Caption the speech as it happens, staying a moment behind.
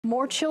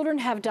More children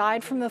have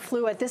died from the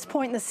flu at this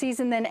point in the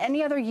season than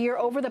any other year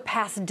over the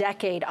past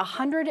decade.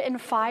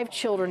 105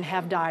 children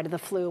have died of the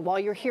flu. While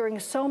you're hearing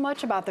so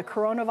much about the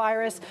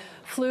coronavirus,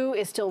 flu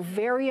is still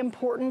very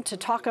important to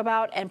talk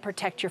about and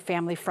protect your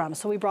family from.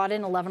 So we brought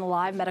in 11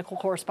 Alive medical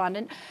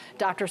correspondent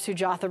Dr.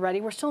 Sujatha Reddy.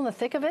 We're still in the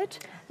thick of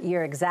it.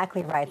 You're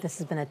exactly right. This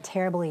has been a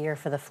terrible year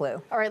for the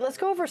flu. All right, let's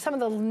go over some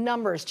of the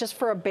numbers just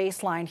for a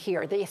baseline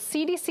here. The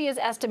CDC is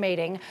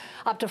estimating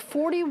up to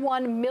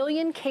 41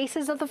 million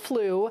cases of the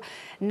flu,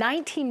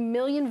 19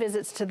 million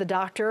visits to the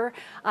doctor,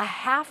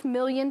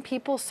 500,000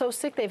 people so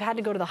sick they've had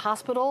to go to the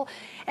hospital,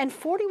 and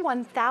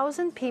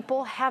 41,000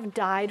 people have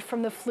died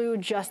from the flu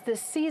just this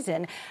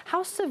season.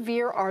 How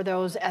severe are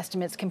those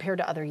estimates compared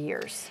to other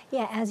years?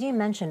 Yeah, as you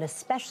mentioned,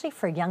 especially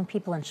for young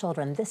people and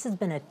children, this has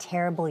been a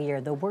terrible year,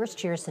 the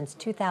worst year since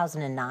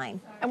 2009.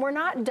 And we're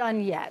not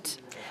done yet.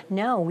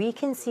 No, we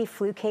can see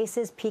flu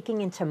cases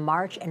peaking into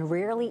March and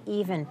rarely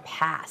even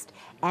past.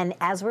 And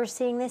as we're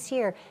seeing this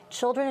year,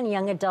 children and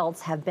young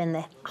adults have been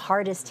the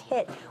hardest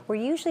hit, where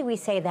usually we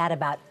say that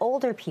about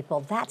older people.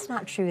 That's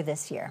not true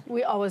this year.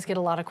 We always get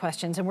a lot of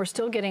questions, and we're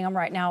still getting them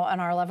right now on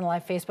our 11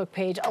 Alive Facebook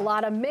page. A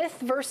lot of myth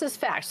versus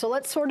fact. So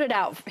let's sort it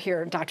out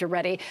here, Dr.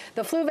 Reddy.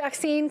 The flu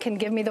vaccine can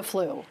give me the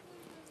flu.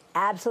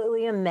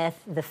 Absolutely a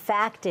myth. The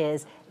fact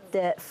is,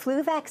 the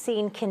flu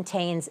vaccine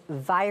contains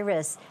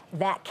virus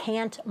that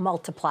can't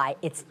multiply.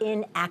 It's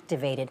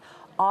inactivated.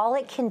 All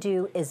it can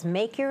do is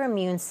make your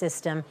immune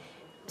system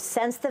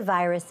sense the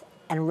virus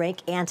and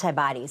make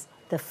antibodies.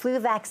 The flu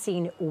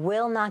vaccine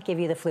will not give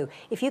you the flu.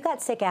 If you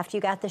got sick after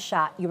you got the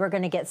shot, you were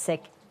going to get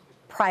sick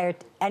prior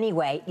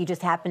anyway. You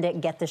just happened to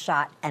get the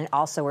shot and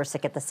also were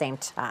sick at the same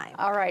time.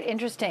 All right,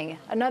 interesting.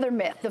 Another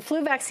myth. The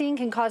flu vaccine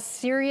can cause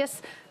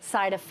serious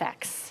side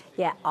effects.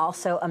 Yeah,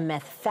 also a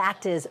myth.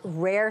 Fact is,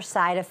 rare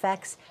side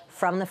effects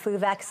from the flu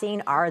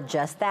vaccine are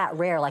just that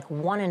rare, like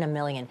 1 in a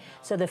million.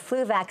 So the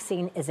flu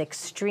vaccine is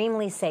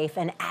extremely safe,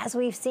 and as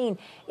we've seen,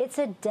 it's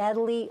a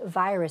deadly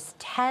virus.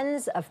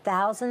 Tens of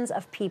thousands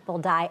of people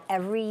die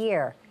every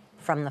year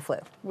from the flu.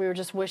 We were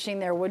just wishing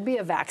there would be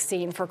a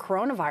vaccine for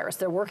coronavirus.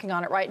 They're working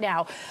on it right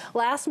now.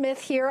 Last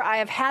myth here, I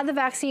have had the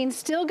vaccine,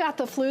 still got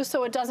the flu,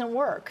 so it doesn't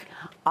work.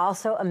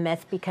 Also a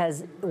myth,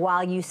 because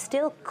while you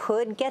still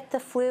could get the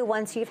flu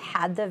once you've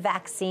had the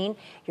vaccine,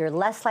 you're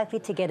less likely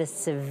to get a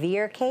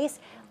severe case,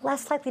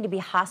 less likely to be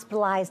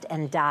hospitalized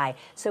and die.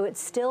 So it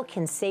still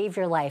can save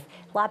your life.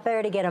 A lot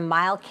better to get a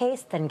mild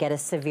case than get a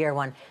severe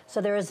one. So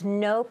there is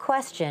no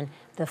question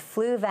the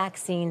flu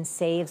vaccine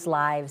saves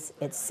lives.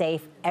 It's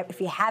safe. If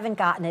you haven't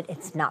gotten it,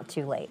 it's not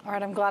too late. All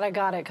right, I'm glad I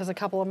got it because a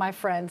couple of my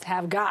friends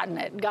have gotten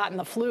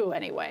the flu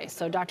anyway.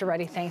 So Dr.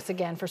 Reddy, thanks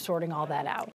again for sorting all that out.